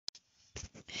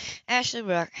Ashley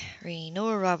Brock, reading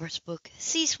Nora Roberts' book,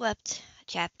 Sea Swept,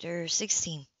 Chapter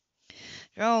 16.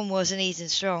 Drawing wasn't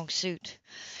Ethan's strong suit.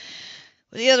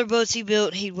 With the other boats he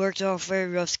built, he'd worked off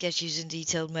very rough sketches and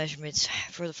detailed measurements.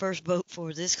 For the first boat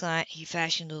for this client, he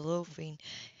fashioned a lofting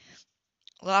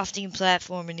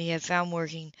platform, and he had found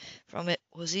working from it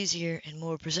was easier and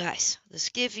more precise. The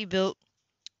skiff he built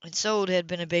and sold had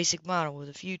been a basic model, with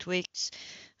a few tweaks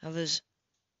of his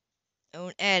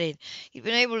own added. He'd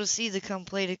been able to see the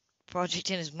completed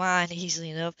project in his mind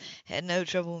easily enough, had no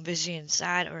trouble envisioning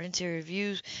side or interior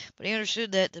views, but he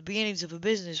understood that the beginnings of a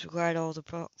business required all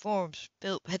the forms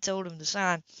Philip had told him to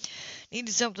sign.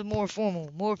 Needed something more formal,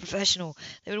 more professional.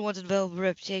 They would want to develop a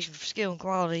reputation for skill and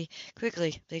quality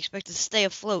quickly. They expected to stay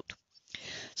afloat.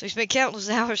 So he spent countless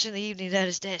hours in the evening at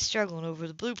his desk struggling over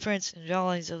the blueprints and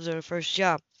drawings of their first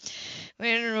job.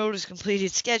 When he wrote his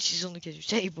completed sketches on the kitchen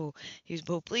table, he was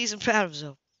both pleased and proud of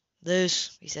himself.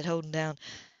 "This," he said, holding down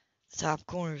the top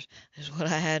corners, "is what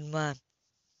I had in mind."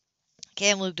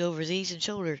 Cam looked over his Ethan's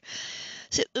shoulder,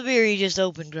 sipped the beer he just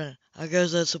opened, grinning. "I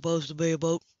guess that's supposed to be a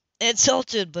boat."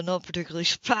 Insulted, but not particularly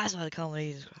surprised by the comment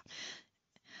he described.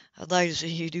 "I'd like to see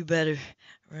you do better,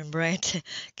 Rembrandt."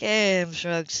 Cam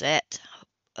shrugged, sat.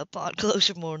 Upon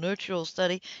closer, more neutral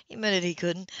study, he admitted he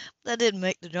couldn't. But that didn't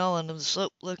make the drawing of the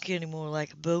slope look any more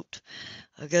like a boat.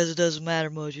 "I guess it doesn't matter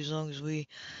much as long as we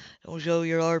don't show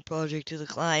your art project to the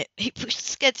client." He pushed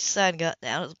the sketch aside and got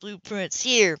down to the blueprints.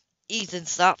 "Here."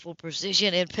 Ethan's thoughtful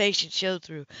precision and patience showed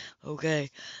through. "Okay,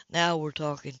 now we're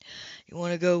talking. You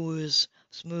want to go with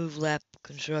smooth lap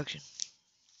construction?"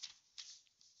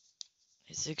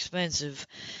 "It's expensive,"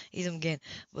 Ethan began,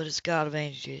 "but it's got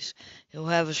advantages. You'll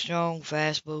have a strong,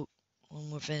 fast boat when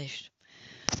we're finished."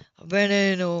 I've been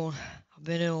in on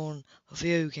a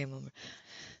few," came over.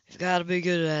 "You've got to be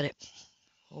good at it."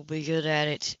 "We'll be good at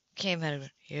it," came out of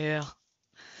it. "Yeah.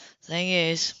 Thing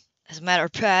is, as a matter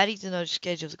of pride, Ethan nudged the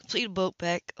schedule of the completed boat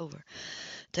back over.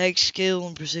 Takes skill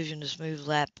and precision to smooth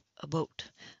lap a boat.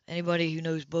 Anybody who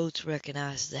knows boats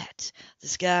recognizes that.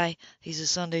 This guy, he's a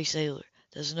Sunday sailor.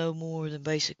 Doesn't know more than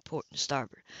basic port and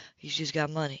starboard. He's just got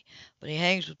money, but he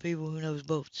hangs with people who knows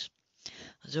boats.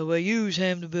 So we use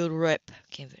him to build a rep."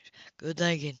 Came finished. "Good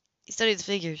thinking." He studied the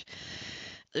figures,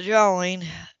 the drawing,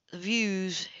 the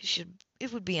views.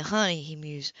 It would be a honey, he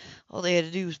mused. All they had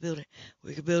to do was build it.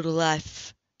 We could build a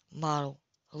life model,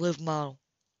 a live model.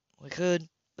 We could.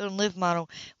 Building a live model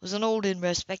was an old and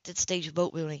respected stage of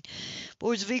boat building.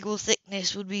 Boards of equal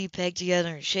thickness would be pegged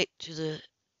together and shaped to the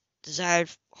desired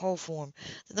hull form.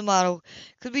 Then the model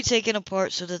could be taken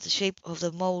apart so that the shape of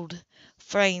the mold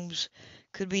frames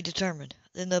could be determined.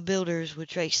 Then the builders would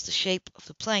trace the shape of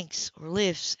the planks or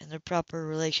lifts in their proper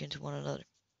relation to one another.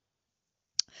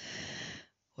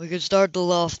 "We could start the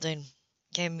lofting,"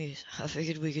 Cam mused. "I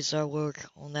figured we could start work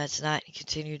on that tonight and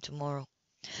continue tomorrow."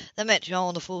 That meant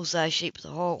drawing the full-size shape of the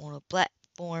hull on a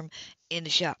platform in the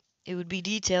shop. It would be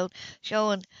detailed,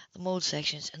 showing the mold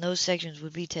sections, and those sections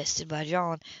would be tested by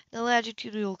drawing the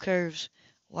longitudinal curves,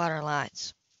 water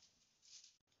lines.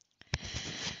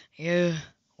 "Yeah,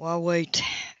 why wait?"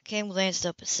 Cam glanced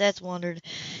up as Seth wandered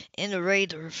in to raid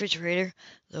the refrigerator,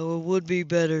 "though it would be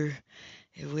better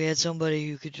if we had somebody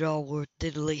who could draw worth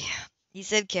diddly," he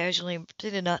said casually, and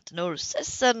pretended not to notice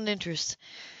Seth's sudden interest.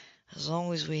 "As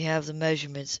long as we have the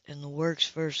measurements and the work's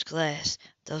first class,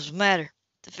 it doesn't matter."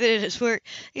 To fit in his work,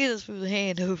 he just moved a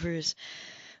hand over his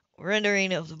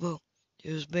rendering of the boat.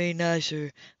 "Just be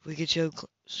nicer if we could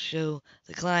show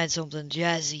the client something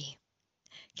jazzy."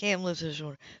 Cam lifted his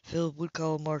shoulder. "Philip would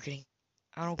call it marketing."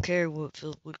 "I don't care what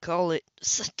Philip would call it." A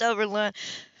stubborn line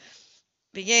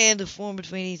began to form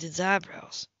between Ethan's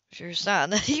eyebrows. Sure it's not.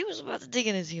 And then he was about to dig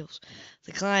in his heels.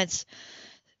 The client's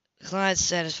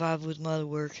satisfied with my other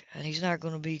work, and he's not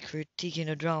going to be critiquing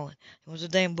a drawing. He wants a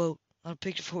damn boat, not a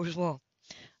picture for his wall.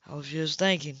 I was just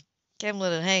thinking." Cam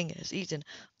let it hang as Ethan,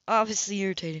 obviously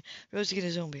irritated, rose to get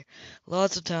his own beer.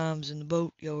 "Lots of times in the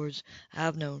boat yards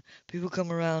I've known, people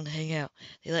come around and hang out.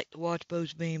 They like to watch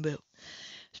boats being built,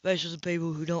 especially the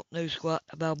people who don't know squat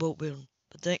about boat building,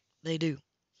 but think they do.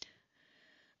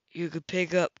 You could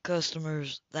pick up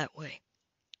customers that way."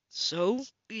 "So?"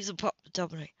 Ethan popped the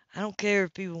top of the "I don't care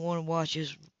if people want to watch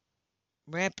his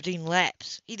rampanting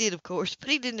laps." He did, of course, but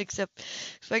he didn't expect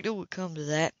it would come to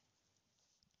that.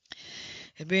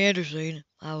 "It'd be interesting.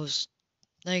 I was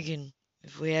thinking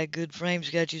if we had good frame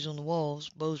sketches on the walls,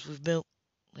 boats we've built.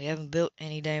 We haven't built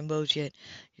any damn boats yet.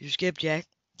 Your skipjack,"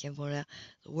 Ken pointed out,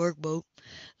 "the workboat,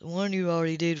 the one you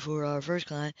already did for our first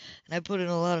client, and I put in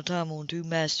a lot of time on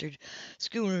two-masted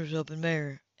schooners up in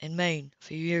Maine a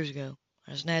few years ago,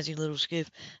 and a snazzy little skiff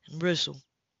in Bristol."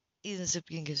 Ethan sipped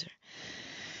again, considered.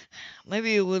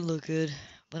 "Maybe it would look good,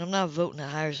 but I'm not voting to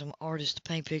hire some artist to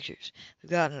paint pictures.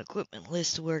 We've got an equipment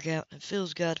list to work out, and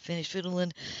Phil's got to finish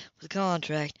fiddling with the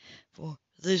contract for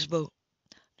this boat.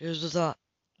 There's the thought.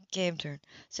 Cam turned.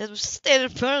 Seth was standing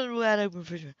in front of the wide open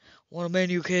refrigerator. Want a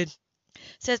menu, kid?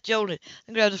 Seth jolted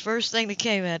and grabbed the first thing that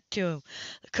came out to him.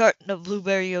 The carton of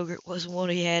blueberry yogurt wasn't what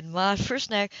he had in mind for a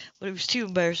snack, but he was too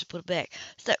embarrassed to put it back.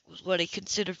 That was what he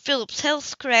considered Philip's health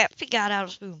scrap if he got out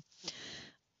a spoon.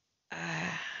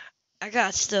 I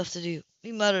got stuff to do,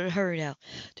 he muttered and hurried out.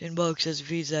 $10 as he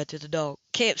feeds that to the dog.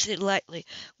 Camp said lightly,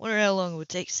 wondering how long it would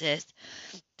take Seth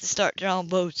to start drawing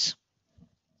boats.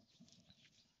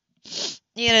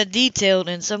 He had a detailed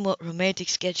and somewhat romantic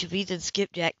sketch of Ethan's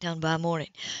skipjack done by morning.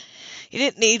 He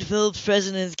didn't need Philip's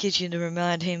presence in the kitchen to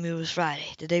remind him it was Friday,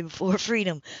 the day before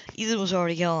freedom. Ethan was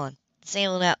already gone,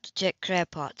 sailing out to check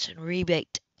crab pots and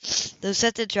rebait. Though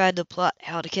Seth had tried to plot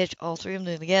how to catch all three of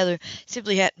them together,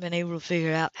 simply hadn't been able to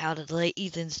figure out how to delay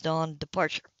Ethan's dawn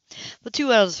departure. But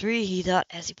 2 out of the 3, he thought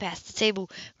as he passed the table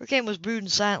where Ken was brooding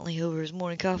silently over his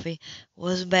morning coffee,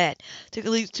 wasn't bad. Took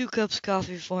at least 2 cups of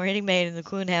coffee before any man in the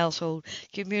Quinn household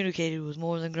communicated with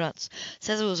more than grunts.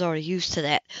 Cecil was already used to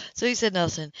that, so he said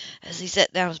nothing as he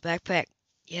set down his backpack.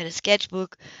 He had a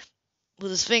sketchbook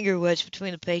with his finger wedged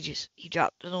between the pages. He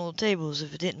dropped it on the table as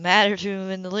if it didn't matter to him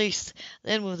in the least.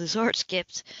 Then, with his heart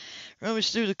skipped,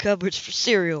 rummaged through the cupboards for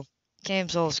cereal. Cam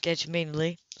saw the sketch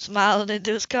immediately, smiling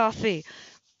into his coffee.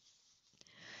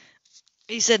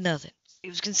 He said nothing. He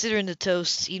was considering the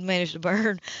toasts he'd managed to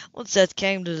burn when Seth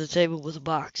came to the table with a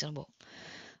box and a bowl.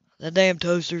 "That damn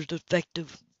toaster's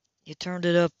defective." He turned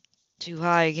it up too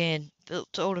high again. Philip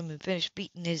told him and finished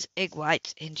beating his egg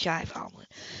whites in chive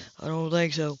omelet. "I don't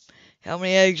think so. How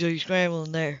many eggs are you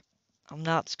scrambling there?" "I'm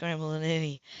not scrambling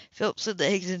any." Philip slid the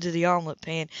eggs into the omelet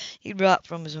pan he'd brought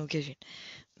from his own kitchen.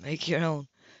 "Make your own."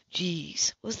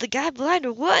 "Jeez, was the guy blind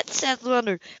or what?" Seth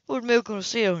wondered. Poured milk on a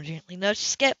seal and gently nudged the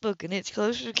sketchbook an inch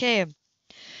closer to Cam.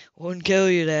 "Wouldn't kill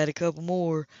you to add a couple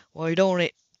more while you're doing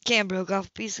it." Cam broke off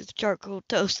a piece of charcoal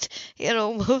toast. He had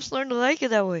almost learned to like it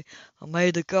that way. "I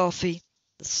made the coffee."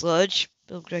 "The sludge,"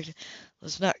 Philip corrected.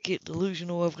 "Let's not get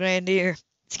delusional of grandeur."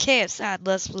 Cam sighed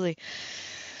lustfully,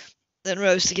 then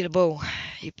rose to get a bowl.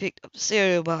 He picked up the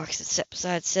cereal box and sat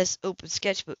beside Seth's open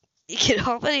sketchbook. He could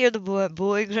almost hear the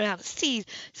boy ground his teeth.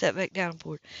 Sat back down and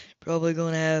poured. "Probably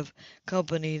going to have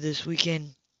company this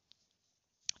weekend."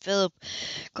 Philip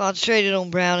concentrated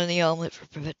on browning the omelet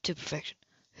to perfection.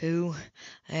 "Who?"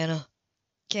 "Anna."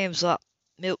 Cam slopped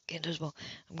milk into his bowl.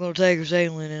 "I'm going to take her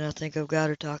sailing, and I think I've got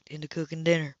her talked into cooking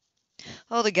dinner."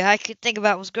 All the guy could think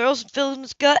about was girls and filling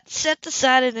his gut. Seth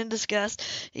decided in disgust.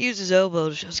 He used his elbow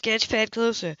to shove sketch pad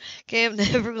closer. Cam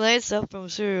never glanced up from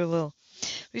his cereal bowl.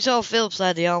 We saw Philip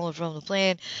slide the omelet from the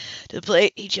pan to the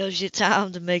plate. He judged it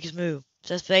time to make his move.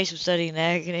 Seth's face was studying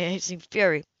agonizing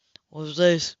fury. "What was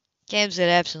this?" Cam said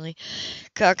absently,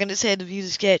 cocking his head to view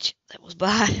the sketch that was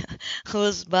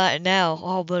by now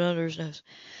all but under his nose.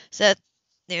 Seth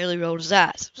nearly rolled his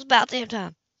eyes. It was about damn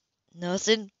time.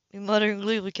 "Nothing," he muttered and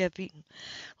gleefully kept eating.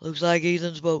 "Looks like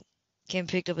Ethan's boat." Cam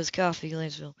picked up his coffee,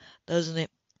 glanced at Phil. "Doesn't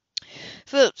it?"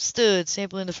 Philip stood,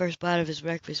 sampling the first bite of his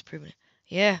breakfast, proving it.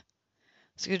 "Yeah,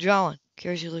 it's a good drawing."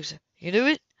 Curiously looks at "You do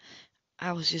it?"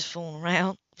 "I was just fooling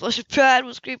around." A flush of pride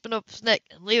was creeping up his neck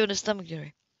and leaving his stomach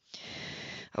jittery.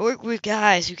 "I work with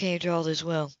guys who can't draw this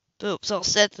well." Philip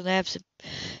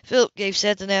gave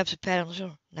Seth an absent pat on the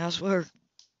shoulder. "Nice work."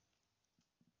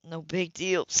 "No big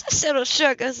deal." Seth settled a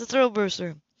shrug as the thrill burst through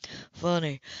him.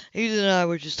 "Funny. Ethan and I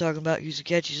were just talking about using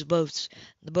catches of boats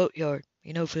in the boatyard.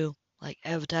 You know, Phil, like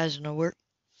advertising our work."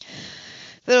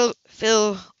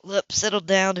 Philip settled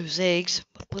down to his eggs,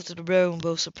 but looked at the bro in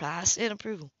both surprise and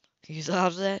approval. "You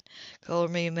thought of that? Color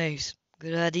me amazed.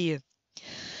 Good idea."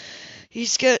 He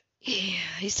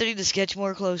studied the sketch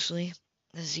more closely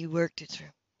as he worked it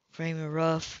through. "Frame it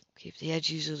rough. Keep the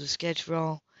edges of the sketch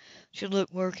raw. Should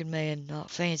look working man, not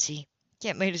fancy.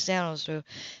 Can't make a sound on his throat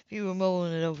if you were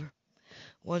mulling it over.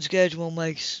 One sketch won't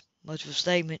make much of a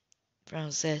statement,"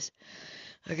 frowned Seth.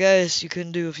 "I guess you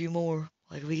couldn't do a few more,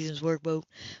 like of Ethan's workboat, or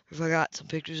if I got some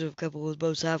pictures of a couple of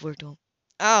boats I've worked on."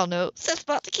 "I don't know." Seth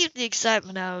fought to keep the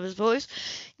excitement out of his voice.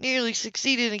 Nearly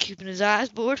succeeded in keeping his eyes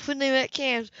bored when they met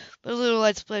Cam's, but a little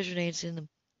light of pleasure danced in them.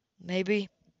 "Maybe."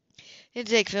 It didn't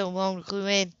take Phil long to clue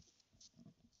in.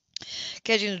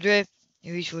 Catching the drift,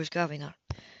 he reached for his coffee knot.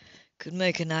 "Could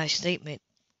make a nice statement.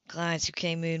 Clients who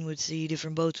came in would see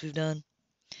different boats we've done.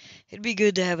 It'd be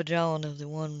good to have a drawing of the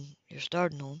one you're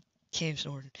starting on." Cam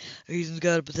snorted. "Ethan's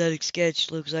got a pathetic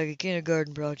sketch. Looks like a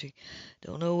kindergarten project.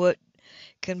 Don't know what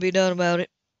can be done about it."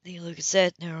 Then he looked at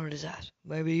Seth and narrowed his eyes.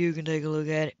 "Maybe you can take a look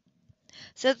at it."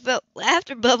 Seth felt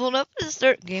laughter bubbling up in his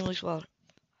throat and gamely swallowed.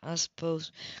 I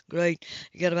suppose. Great.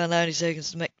 You got about 90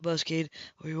 seconds to make the bus, kid,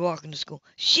 or you're walking to school.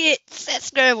 Shit! Seth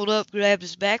scrambled up, grabbed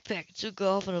his backpack, and took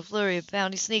off in a flurry of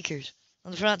pounding sneakers.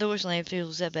 On the front door slammed,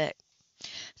 Fiddle sat back.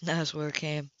 Nice work,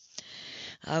 Cam.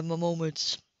 I have my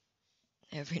moments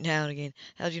every now and again.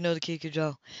 How'd you know the kid could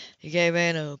draw? He gave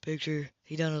Anna a picture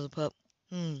he done of the pup.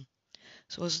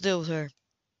 So what's the deal with her?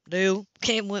 Deal?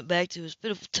 Cam went back to his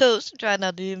pitiful toast and tried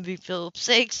not to envy Philip's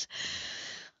sakes.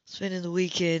 Spending the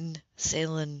weekend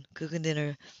sailing, cooking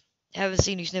dinner. Haven't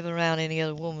seen you sniffing around any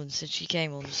other woman since she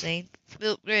came on the scene.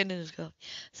 Philip grinned in his coffee.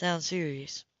 Sounds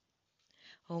serious.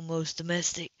 Almost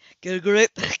domestic. Get a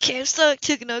grip. Cam Stuck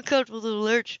took an uncomfortable little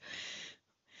lurch.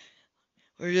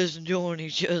 We're just enjoying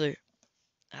each other.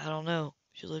 I don't know.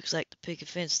 She looks like the picket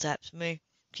fence type to me.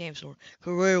 Cam's sort of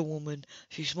career woman.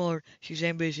 She's smart. She's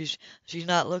ambitious. She's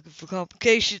not looking for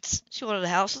complications. She wanted a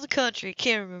house in the country.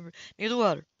 Can't remember. Near the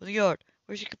water. With a yard.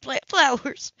 Where she could plant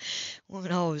flowers.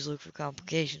 Women always look for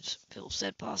complications. Phil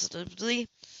said positively.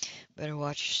 Better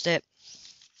watch your step.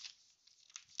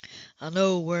 I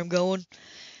know where I'm going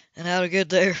and how to get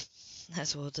there.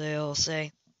 That's what they all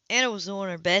say. Anna was doing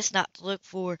her best not to look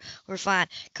for or find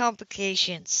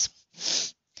complications.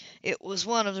 It was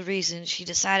one of the reasons she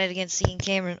decided against seeing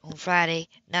Cameron on Friday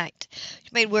night. She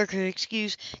made work her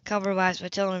excuse, compromised by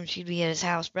telling him she'd be at his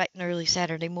house bright and early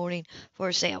Saturday morning for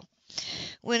a sale.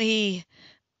 When he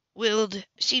willed,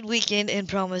 she'd weakened and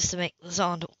promised to make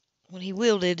lasagna. When he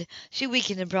wielded, she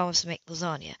weakened and promised to make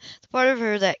lasagna. The part of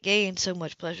her that gained so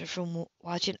much pleasure from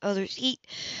watching others eat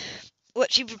what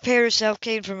she prepared herself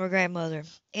came from her grandmother.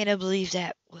 Anna believed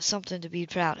that was something to be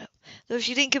proud of. Though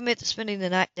she didn't commit to spending the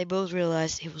night, they both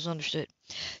realized it was understood.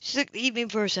 She took the evening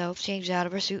for herself, changed out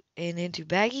of her suit and into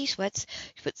baggy sweats.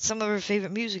 She put some of her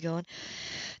favorite music on,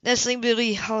 nestling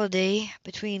Billie Holiday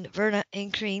between Verna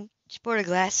and Cream. She poured a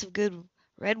glass of good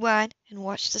red wine and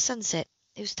watched the sunset.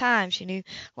 It was time, she knew,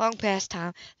 long past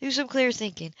time, to do some clear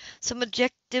thinking, some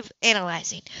objective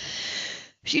analyzing.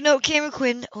 She knew Cameron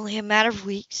Quinn only a matter of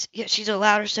weeks, yet she'd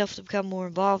allowed herself to become more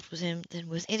involved with him than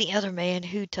with any other man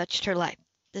who touched her life.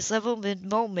 This level of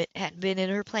involvement hadn't been in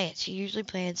her plans. She usually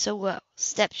planned so well.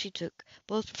 Steps she took,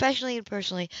 both professionally and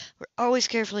personally, were always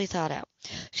carefully thought out.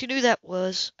 She knew that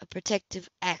was a protective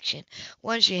action,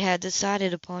 one she had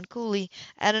decided upon coolly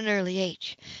at an early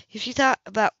age. If she thought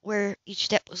about where each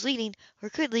step was leading, or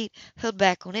could lead, held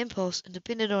back on impulse, and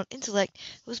depended on intellect,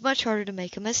 it was much harder to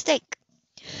make a mistake.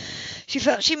 She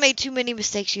felt she made too many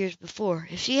mistakes years before.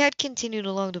 If she had continued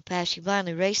along the path she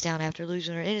blindly raced down after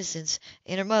losing her innocence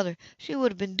in her mother, she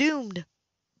would have been doomed.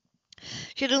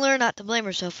 She had to learn not to blame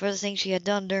herself for the things she had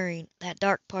done during that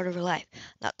dark part of her life,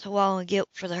 not to wallow in guilt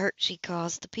for the hurt she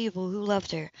caused the people who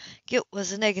loved her. Guilt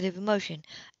was a negative emotion.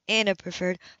 Anna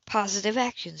preferred positive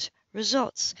actions,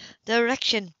 results,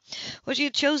 direction. What she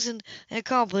had chosen and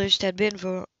accomplished had been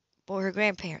for her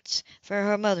grandparents, for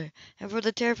her mother, and for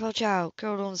the terrified child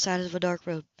curled on the side of a dark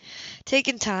road.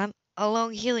 Taking time, a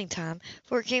long healing time,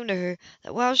 for it came to her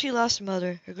that while she lost her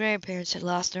mother, her grandparents had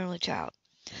lost their only child.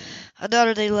 A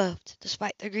daughter they loved.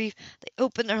 Despite their grief, they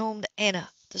opened their home to Anna.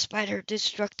 Despite her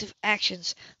destructive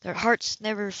actions, their hearts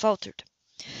never faltered.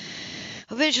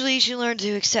 Eventually, she learned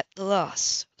to accept the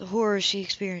loss, the horror she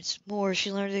experienced. More,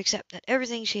 she learned to accept that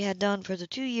everything she had done for the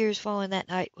 2 years following that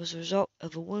night was the result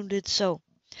of a wounded soul.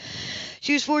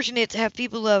 She was fortunate to have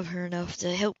people love her enough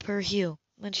to help her heal.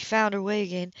 When she found her way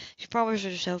again, she promised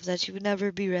herself that she would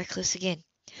never be reckless again.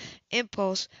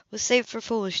 Impulse was saved for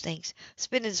foolish things,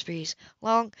 spending sprees,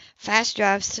 long, fast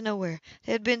drives to nowhere.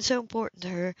 They had been so important to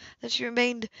her that she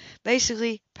remained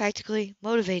basically, practically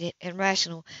motivated and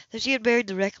rational, that she had buried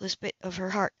the reckless bit of her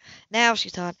heart. Now, she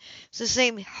thought, it was the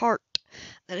same heart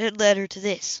that had led her to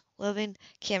this. Loving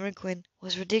Cameron Quinn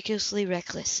was ridiculously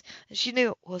reckless, and she knew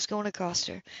it was going to cost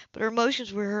her. But her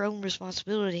emotions were her own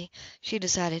responsibility, she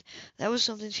decided. That was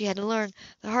something she had to learn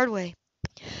the hard way.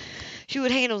 She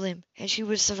would handle them, and she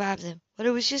would survive them. But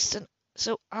it was just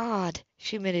so odd,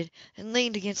 she admitted, and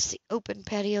leaned against the open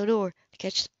patio door to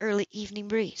catch the early evening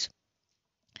breeze.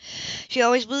 She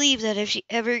always believed that if she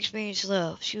ever experienced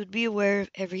love, she would be aware of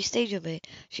every stage of it.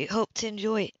 She hoped to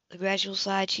enjoy it, the gradual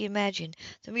slide she imagined,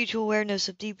 the mutual awareness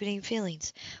of deepening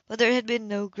feelings. But there had been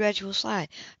no gradual slide,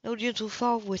 no gentle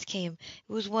fall with Cam.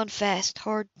 It was one fast,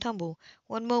 hard tumble.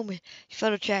 One moment she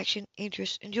felt attraction,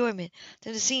 interest, enjoyment.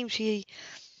 Then it seemed she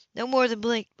no more than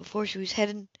blinked before she was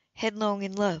headlong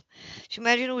in love. She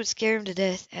imagined it would scare him to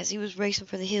death as he was racing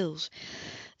for the hills.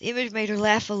 The image made her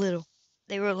laugh a little.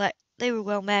 They were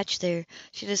well matched there,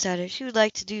 she decided. She would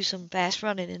like to do some fast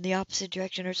running in the opposite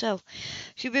direction herself.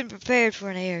 She had been prepared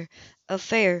for an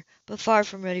affair, but far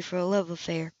from ready for a love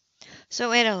affair.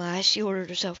 So analyzed, she ordered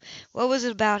herself. What was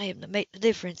it about him that made the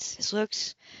difference? His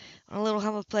looks? On a little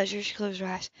hum of pleasure, she closed her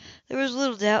eyes. There was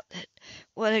little doubt that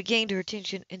what had gained her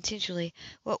attention intentionally,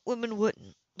 what woman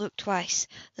wouldn't look twice,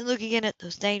 then look again at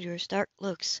those dangerous, dark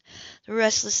looks, the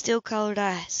restless, steel-colored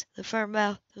eyes, the firm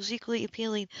mouth that was equally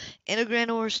appealing in a grin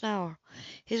or a snarl.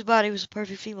 His body was a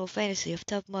perfect female fantasy of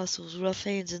tough muscles, rough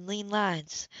hands, and lean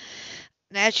lines.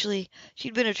 Naturally,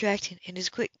 she'd been attracted, and his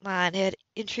quick mind had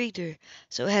intrigued her.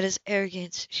 So had his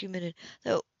arrogance, she admitted,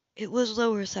 though it was a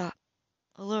lowering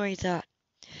thought.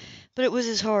 But it was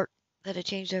his heart that had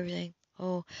changed everything.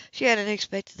 Oh, she hadn't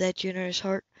expected that generous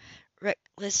heart.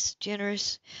 Reckless,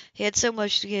 generous. He had so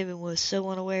much to give and was so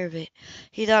unaware of it.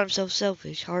 He thought himself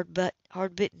selfish,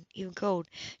 hard-bitten, even cold.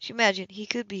 She imagined he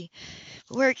could be.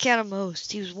 But where it counted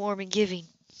most, he was warm and giving.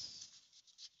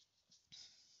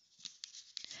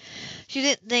 She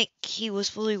didn't think he was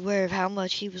fully aware of how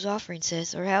much he was offering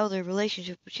Seth, or how their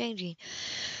relationship was changing.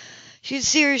 She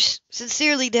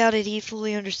sincerely doubted he'd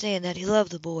fully understand that he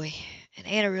loved the boy. And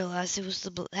Anna realized it was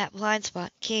that blind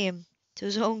spot in Cam to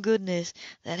his own goodness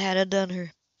that had undone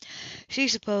her. She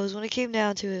supposed, when it came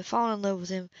down to it, falling in love with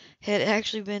him had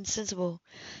actually been sensible.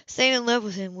 Staying in love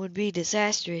with him would be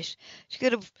disastrous.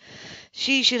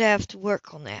 She should have to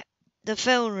work on that. The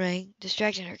phone rang,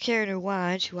 distracting her carrying her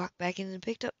wine. She walked back in and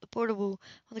picked up the portable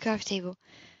on the coffee table.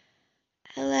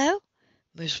 Hello?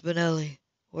 Miss Spinelli.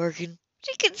 Working?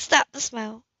 She couldn't stop the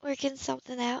smile. Working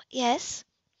something out, yes.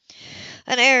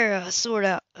 An air soared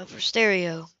out of her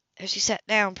stereo as she sat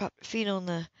down, propped her feet on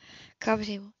the coffee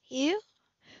table. You?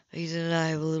 Ethan and I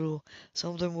have a little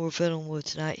something we're fiddling with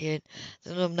tonight yet.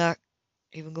 Then I'm not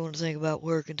even going to think about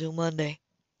work until Monday.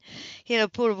 He had a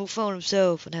portable phone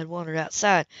himself and had wandered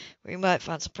outside where he might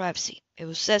find some privacy. It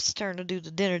was Seth's turn to do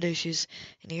the dinner dishes,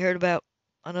 and he heard about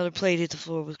another plate hit the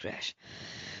floor with a crash.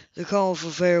 They're calling for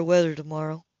fair weather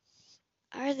tomorrow.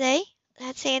 Are they?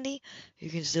 That's handy. You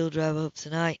can still drive up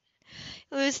tonight.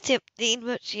 It was tempting,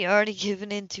 but she had already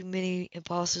given in to many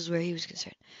impulses where he was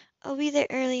concerned. I'll be there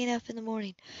early enough in the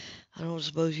morning. I don't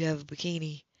suppose you have a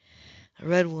bikini. A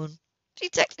red one. She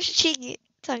tucked her cheek,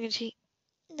 tongue in cheek.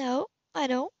 No, I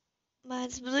don't.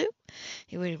 Mine's blue.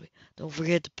 He waited a minute. Don't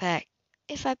forget to pack.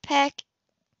 If I pack,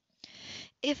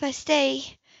 if I stay,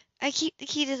 I keep the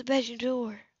key to the bedroom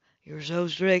door. You're so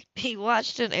strict. He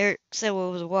watched an Eric sail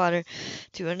over the water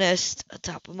to a nest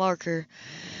atop a marker,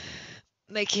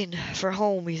 making for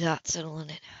home, he thought, settling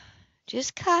it.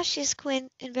 Just cautious, Quinn,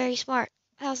 and very smart.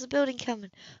 How's the building coming?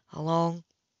 How long?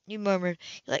 He murmured.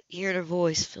 He liked hearing her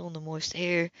voice, feeling the moist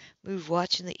air, moved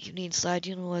watching the evening slide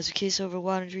gentle as a kiss over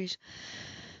water trees.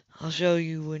 I'll show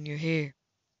you when you're here.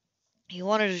 He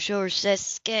wanted to show her Seth's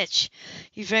sketch.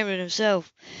 He framed it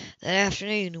himself that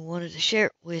afternoon and wanted to share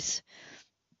it with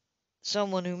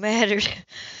someone who mattered.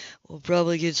 We'll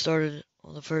probably get started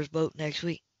on the first boat next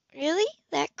week. Really?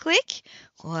 That quick?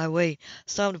 Why, wait.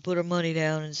 It's time to put our money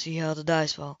down and see how the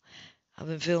dice fall. I've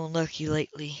been feeling lucky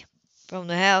lately. From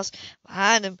the house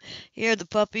behind him, he heard the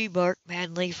puppy bark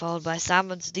madly, followed by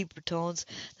Simon's deeper tones,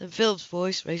 then Philip's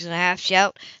voice, raising a half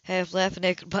shout, half laugh, and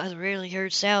echoed by the rarely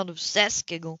heard sound of Seth's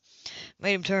giggle,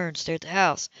 made him turn, stare at the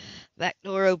house. The back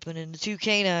door opened, and the two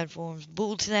canine forms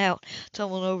bolted out,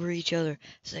 tumbling over each other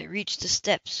as they reached the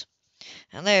steps.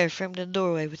 And there, framed in the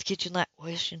doorway, with the kitchen light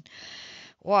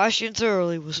washing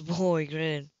thoroughly, was a boy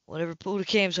grinning. Whatever pulled at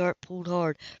Cam's heart pulled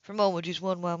hard. For a moment, just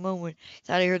one wild moment, he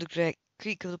thought he heard the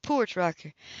creak of the porch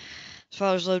rocker. His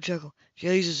father's low chuckle.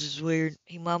 Jesus is weird,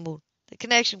 he mumbled. The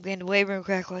connection began to waver and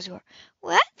crackle as he walked.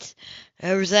 What?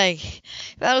 Everything. He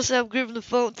found himself gripping the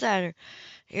phone tighter.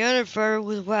 He uttered fur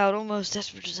with a wild, almost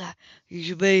desperate desire. You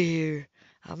should be here.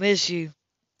 I miss you.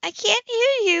 I can't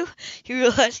hear you. He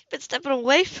realized he'd been stepping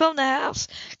away from the house.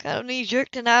 Kind of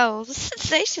knee-jerk denial. The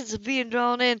sensations of being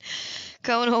drawn in,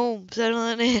 coming home,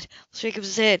 settling in. Shake of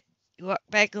his head. He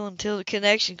walked back on until the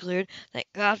connection cleared. Thank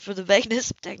God for the vagueness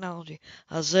of technology.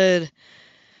 I said,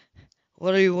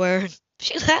 what are you wearing?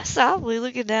 She laughed softly,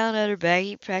 looking down at her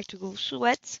baggy, practical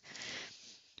sweats.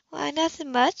 Why,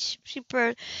 nothing much, she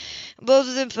purred. Both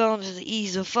of them fell into the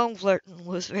ease of phone flirting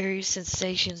with various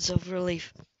sensations of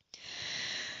relief.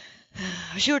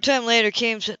 A short time later,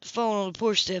 Cam set the phone on the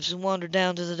porch steps and wandered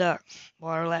down to the dock.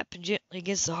 Water lapping gently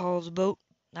against the hull of the boat.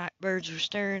 Night birds were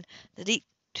stirring. The deep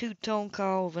two-tone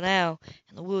call of an owl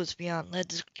in the woods beyond led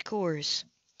to the chorus.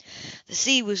 The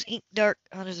sea was ink-dark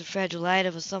under the fragile light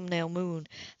of a thumbnail moon.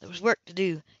 There was work to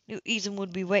do. He knew Ethan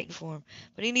would be waiting for him,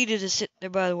 but he needed to sit there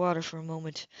by the water for a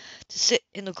moment, to sit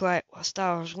in the quiet while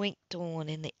stars winked on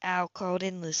and the owl called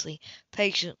endlessly,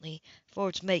 patiently, for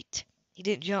its mate. He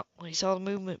didn't jump when he saw the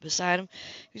movement beside him.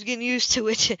 He was getting used to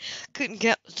it. Couldn't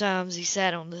count the times he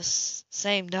sat on the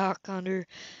same dock under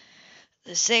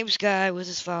the same sky with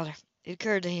his father. It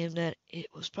occurred to him that it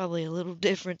was probably a little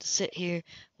different to sit here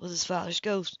with his father's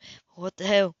ghost. But what the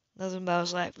hell? Nothing about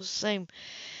his life was the same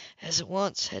as it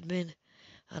once had been.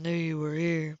 I knew you were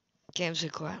here, Cam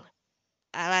said quietly.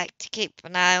 I like to keep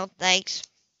an eye on things.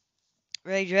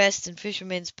 Ray dressed in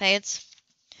fisherman's pants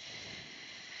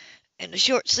and a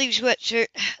short-sleeved sweatshirt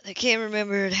that Cam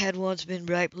remembered had once been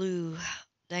bright blue,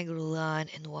 dangled a line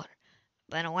in the water.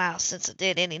 Been a while since I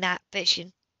did any night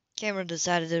fishing. Cameron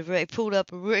decided that if Ray pulled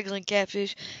up a wriggling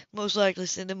catfish, most likely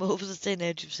send him over the thin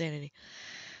edge of sanity.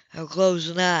 How close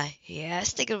an eye? He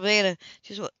asked, thinking of Anna,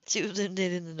 just what the two of them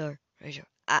did in the dark. Rachel,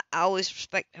 I always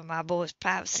respected my boy's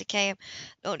privacy, Cam.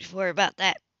 Don't you worry about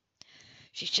that.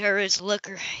 She sure is a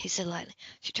looker, he said lightly.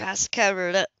 She tries to cover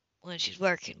it up when she's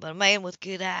working, but a man with a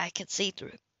good eye can see through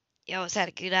it. He always had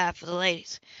a good eye for the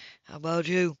ladies. How about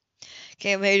you?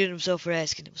 Cam hated himself for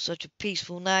asking. It was such a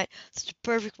peaceful night, such a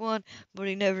perfect one, but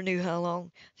he never knew how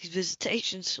long these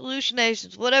visitations,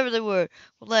 hallucinations, whatever they were,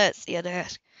 would last. He had to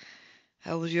ask,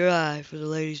 how was your eye for the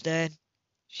ladies, Dad?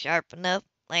 Sharp enough.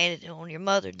 Landed on your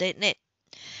mother, didn't it?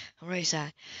 Ray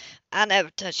sighed. I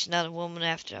never touched another woman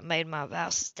after I made my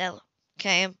vows to Stella.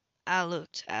 Cam, I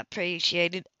looked, I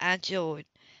appreciated, I enjoyed,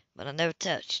 but I never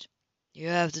touched. You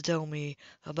have to tell me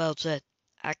about that.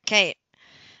 I can't.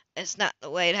 It's not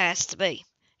the way it has to be.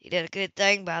 You did a good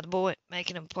thing by the boy,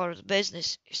 making him part of the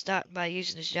business. You're starting by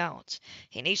using his jaws.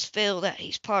 He needs to feel that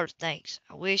he's part of things.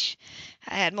 I wish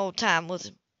I had more time with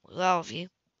him, with all of you.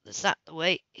 That's not the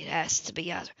way it has to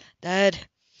be either. Dad,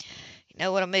 you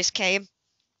know what I miss, Cam?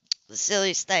 The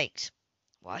silliest things.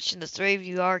 Watching the three of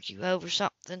you argue over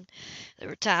something. There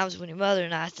were times when your mother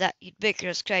and I thought you'd bicker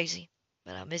us crazy,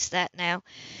 but I miss that now.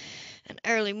 And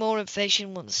early morning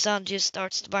fishing when the sun just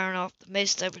starts to burn off the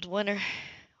mist over the winter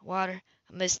water.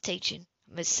 I miss teaching.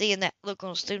 I miss seeing that look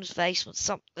on a student's face when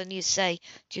something you say,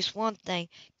 just one thing,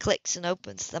 clicks and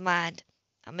opens the mind.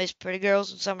 I miss pretty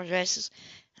girls in summer dresses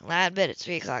and lying in bed at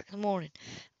 3 o'clock in the morning,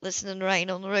 listening to rain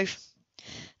on the roof.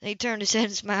 Then he turned his head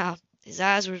and smiled. His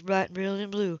eyes were as bright and brilliant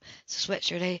and blue as the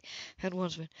sweatshirt he had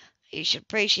once been. You should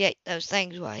appreciate those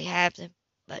things while you have them,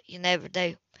 but you never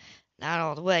do. Not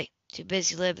all the way. Too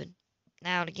busy living.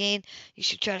 Now and again, you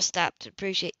should try to stop to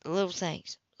appreciate the little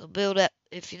things. They'll build up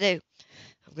if you do.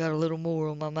 I've got a little more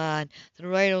on my mind than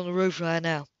the rain on the roof right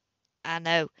now. I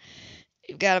know.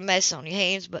 You've got a mess on your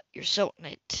hands, but you're sorting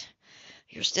it.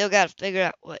 You've still got to figure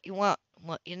out what you want,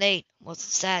 what you need, what's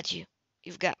inside you.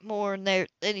 You've got more in there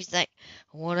than you think.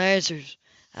 I want answers.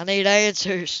 I need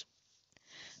answers.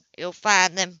 You'll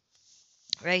find them,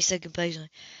 Ray said complacently.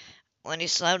 When you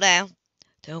slow down,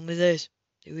 tell me this.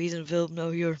 Do Ethan and Philip know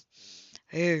you're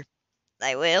here?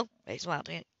 They will. Ray smiled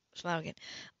again.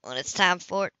 When it's time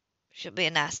for it, should be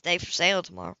a nice day for sailing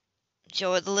tomorrow.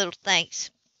 Enjoy the little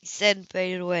things, he said and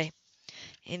faded away.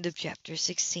 End of chapter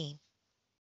 16.